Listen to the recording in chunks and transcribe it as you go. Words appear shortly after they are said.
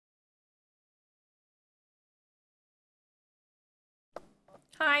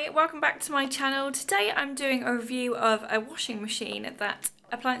Hi, welcome back to my channel. Today I'm doing a review of a washing machine that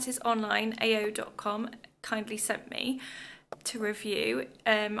Appliances Online, AO.com, kindly sent me to review.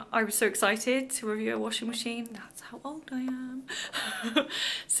 I was so excited to review a washing machine. That's how old I am.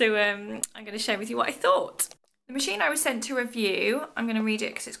 So I'm going to share with you what I thought. The machine I was sent to review, I'm going to read it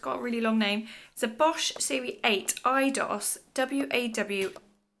because it's got a really long name. It's a Bosch Serie 8 IDOS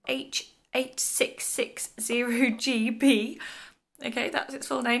WAWH8660GB. Okay, that's its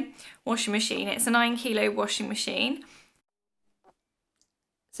full name. Washing machine. It's a 9 kilo washing machine.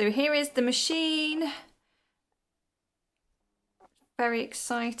 So here is the machine. Very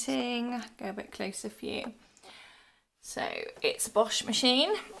exciting. Go a bit closer for you. So it's a Bosch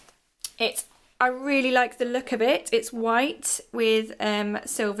machine. I really like the look of it. It's white with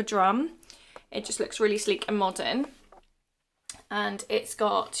silver drum. It just looks really sleek and modern. And it's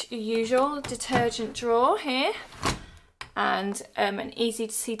got your usual detergent drawer here. And an easy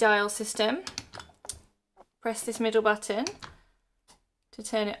to see dial system. Press this middle button to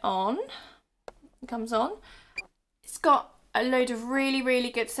turn it on. It comes on. It's got a load of really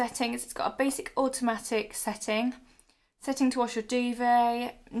good settings. It's got a basic automatic setting to wash your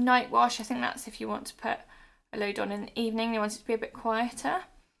duvet, night wash. I think that's if you want to put a load on in the evening, you want it to be a bit quieter.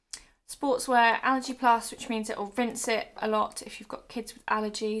 Sportswear, allergy plus, which means it will rinse it a lot if you've got kids with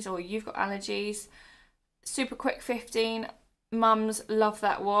allergies or you've got allergies. Super quick 15. Mums love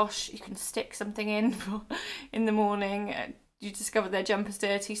that wash. You can stick something in the morning. You discover their jumper's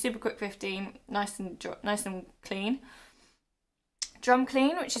dirty. Super quick 15. Nice and clean. Drum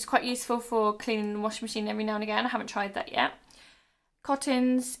clean, which is quite useful for cleaning the washing machine every now and again. I haven't tried that yet.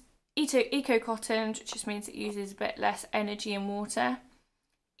 Cottons, eco cotton, which just means it uses a bit less energy and water.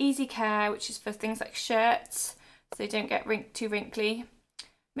 Easy care, which is for things like shirts, so they don't get too wrinkly.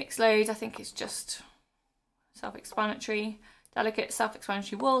 Mixed loads, I think it's just self-explanatory. Delicate,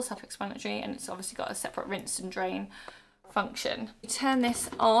 self-explanatory. Wool, self-explanatory, and it's obviously got a separate rinse and drain function. You turn this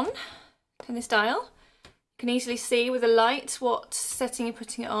on, turn this dial. You can easily see with a light what setting you're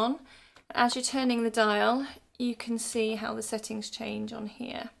putting it on. And as you're turning the dial, you can see how the settings change on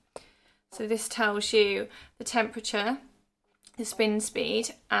here. So this tells you the temperature, the spin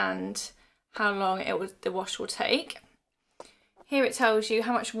speed, and how long the wash will take. Here it tells you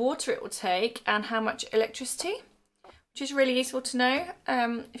how much water it will take and how much electricity, which is really useful to know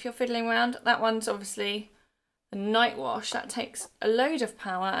if you're fiddling around. That one's obviously a night wash. That takes a load of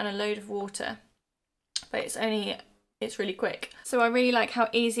power and a load of water, but it's really quick. So I really like how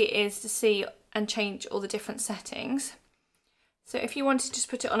easy it is to see and change all the different settings. So if you want to just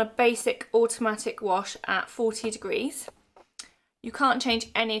put it on a basic automatic wash at 40 degrees, you can't change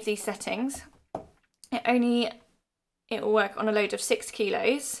any of these settings. It will work on a load of 6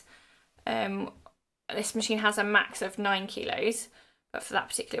 kilos. This machine has a max of 9 kilos, but for that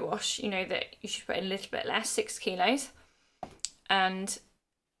particular wash, you know that you should put in a little bit less, 6 kilos. And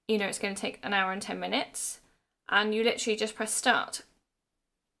you know it's going to take an hour and 10 minutes. And you literally just press start.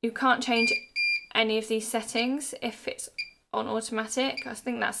 You can't change any of these settings if it's on automatic. I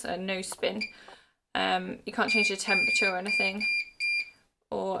think that's a no spin. You can't change the temperature or anything,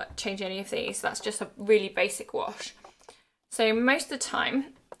 or change any of these. That's just a really basic wash. So most of the time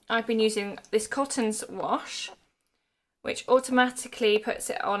I've been using this Cottons wash, which automatically puts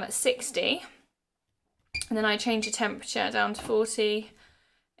it on at 60, and then I change the temperature down to 40.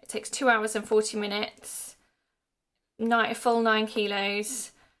 It takes 2 hours and 40 minutes, a full 9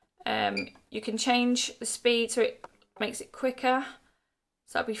 kilos. You can change the speed so it makes it quicker,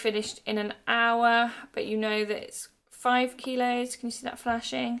 so that'll be finished in an hour, but you know that it's 5 kilos. Can you see that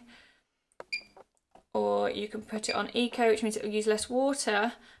flashing? Or you can put it on eco, which means it will use less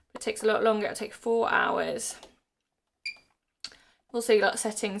water, but it takes a lot longer. It'll take 4 hours. Also, you've got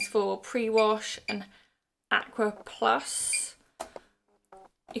settings for pre-wash and aqua plus.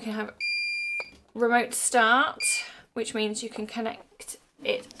 You can have remote start, which means you can connect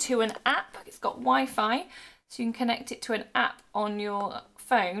it to an app. It's got Wi-Fi, so you can connect it to an app on your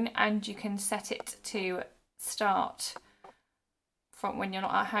phone, and you can set it to start from when you're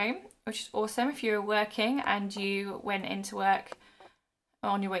not at home, which is awesome. If you were working and you went into work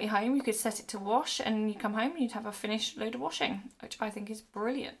on your way home, you could set it to wash, and you come home and you'd have a finished load of washing, which I think is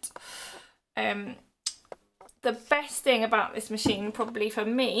brilliant. The best thing about this machine, probably for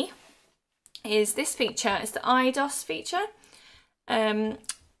me, is this feature. It's the IDOS feature.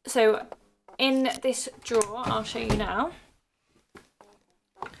 So in this drawer, I'll show you now,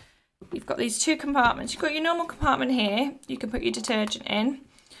 you've got these 2 compartments. You've got your normal compartment here, you can put your detergent in,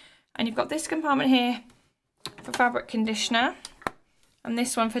 and you've got this compartment here for fabric conditioner, and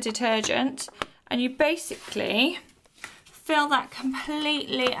this one for detergent, and you basically fill that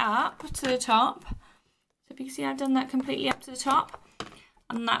completely up to the top. So if you can see, I've done that completely up to the top,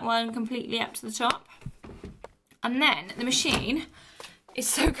 and that one completely up to the top. And then the machine is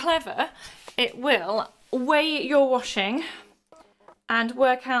so clever, it will weigh your washing and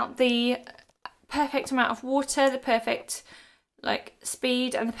work out the perfect amount of water, the perfect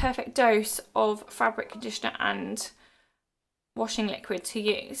speed and the perfect dose of fabric conditioner and washing liquid to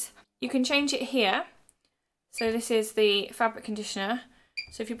use. You can change it here. So this is the fabric conditioner.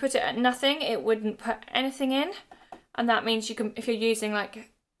 So if you put it at nothing, it wouldn't put anything in. And that means you can, if you're using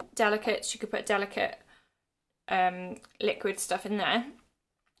like delicates, you could put delicate liquid stuff in there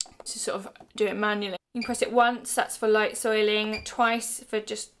to sort of do it manually. You can press it once, that's for light soiling, twice for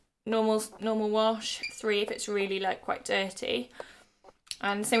just normal wash, 3 if it's really like quite dirty.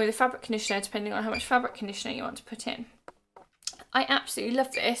 And same with the fabric conditioner, depending on how much fabric conditioner you want to put in. I absolutely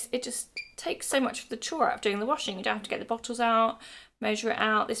love this. It just takes so much of the chore out of doing the washing. You don't have to get the bottles out, measure it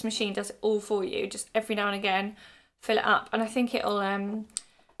out. This machine does it all for you. Just every now and again, fill it up. And I think it'll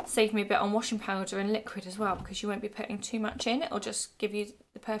save me a bit on washing powder and liquid as well, because you won't be putting too much in. It'll just give you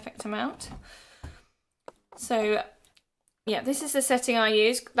the perfect amount. So yeah, this is the setting I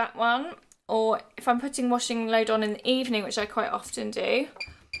use, that one. Or if I'm putting washing load on in the evening, which I quite often do,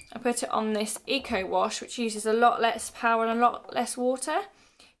 I put it on this Eco Wash, which uses a lot less power and a lot less water.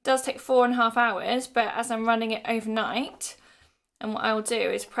 It does take 4.5 hours, but as I'm running it overnight, and what I'll do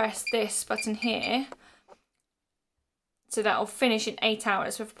is press this button here, so that'll finish in 8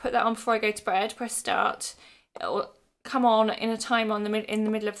 hours. So if I put that on before I go to bed, press start, it'll come on in a timer in the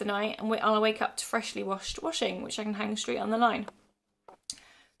middle of the night, and I'll wake up to freshly washed washing, which I can hang straight on the line,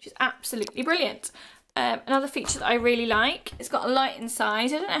 which is absolutely brilliant. Another feature that I really like, it's got a light inside. I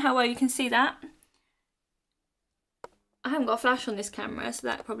don't know how well you can see that. I haven't got a flash on this camera, so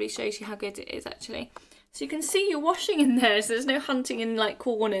that probably shows you how good it is actually. So you can see your washing in there, so there's no hunting in like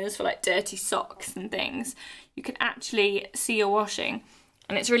corners for like dirty socks and things. You can actually see your washing,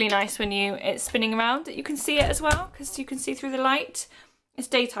 and it's really nice when it's spinning around that you can see it as well, because you can see through the light. It's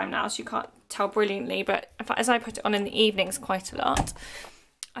daytime now, so you can't tell brilliantly, but as I put it on in the evenings quite a lot,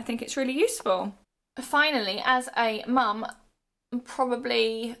 I think it's really useful. Finally, as a mum,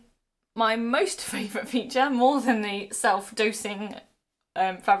 probably my most favourite feature, more than the self-dosing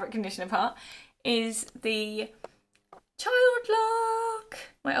fabric conditioner part, is the child lock.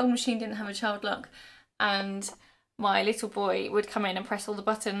 My old machine didn't have a child lock, and my little boy would come in and press all the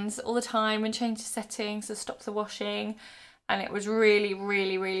buttons all the time and change the settings to stop the washing, and it was really,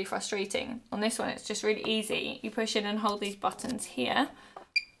 really, really frustrating. On this one, it's just really easy. You push in and hold these buttons here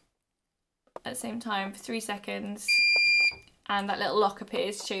at the same time for 3 seconds, and that little lock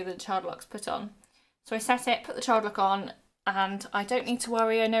appears to show you that the child lock's put on. So I set it, put the child lock on, and I don't need to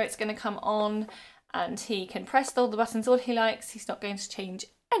worry. I know it's going to come on, and he can press all the buttons all he likes. He's not going to change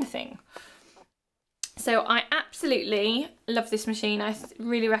anything. So I absolutely love this machine. I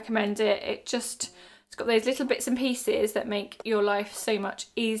really recommend it. It's got those little bits and pieces that make your life so much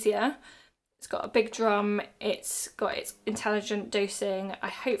easier. It's got a big drum, it's got its intelligent dosing. I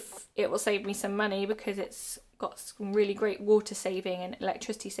hope it will save me some money, because it's got some really great water saving and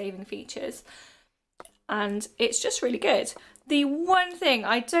electricity saving features. And it's just really good. The one thing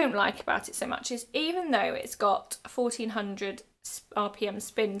I don't like about it so much is, even though it's got 1400 RPM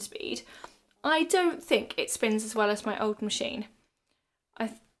spin speed, I don't think it spins as well as my old machine.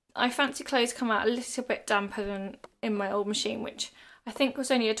 I fancy clothes come out a little bit damper than in my old machine, which I think was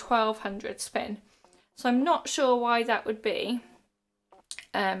only a 1200 spin. So I'm not sure why that would be,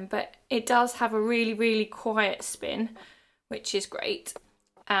 but it does have a really, really quiet spin, which is great.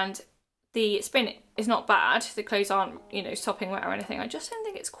 And the spin is not bad. The clothes aren't, you know, sopping wet or anything. I just don't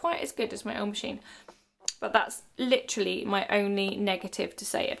think it's quite as good as my old machine. But that's literally my only negative to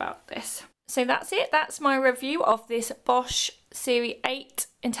say about this. So that's it. That's my review of this Bosch Serie 8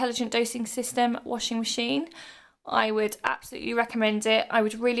 Intelligent Dosing System washing machine. I would absolutely recommend it. I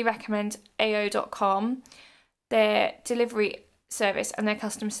would really recommend AO.com. Their delivery service and their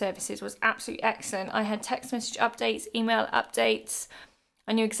customer services was absolutely excellent. I had text message updates, email updates.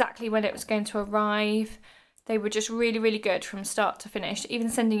 I knew exactly when it was going to arrive. They were just really, really good from start to finish, even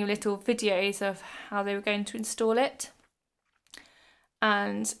sending you little videos of how they were going to install it.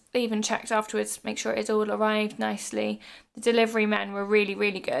 And they even checked afterwards, make sure it all arrived nicely. The delivery men were really,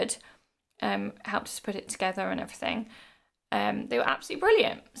 really good. Helped us put it together and everything. They were absolutely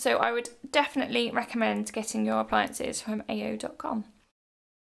brilliant. So I would definitely recommend getting your appliances from AO.com.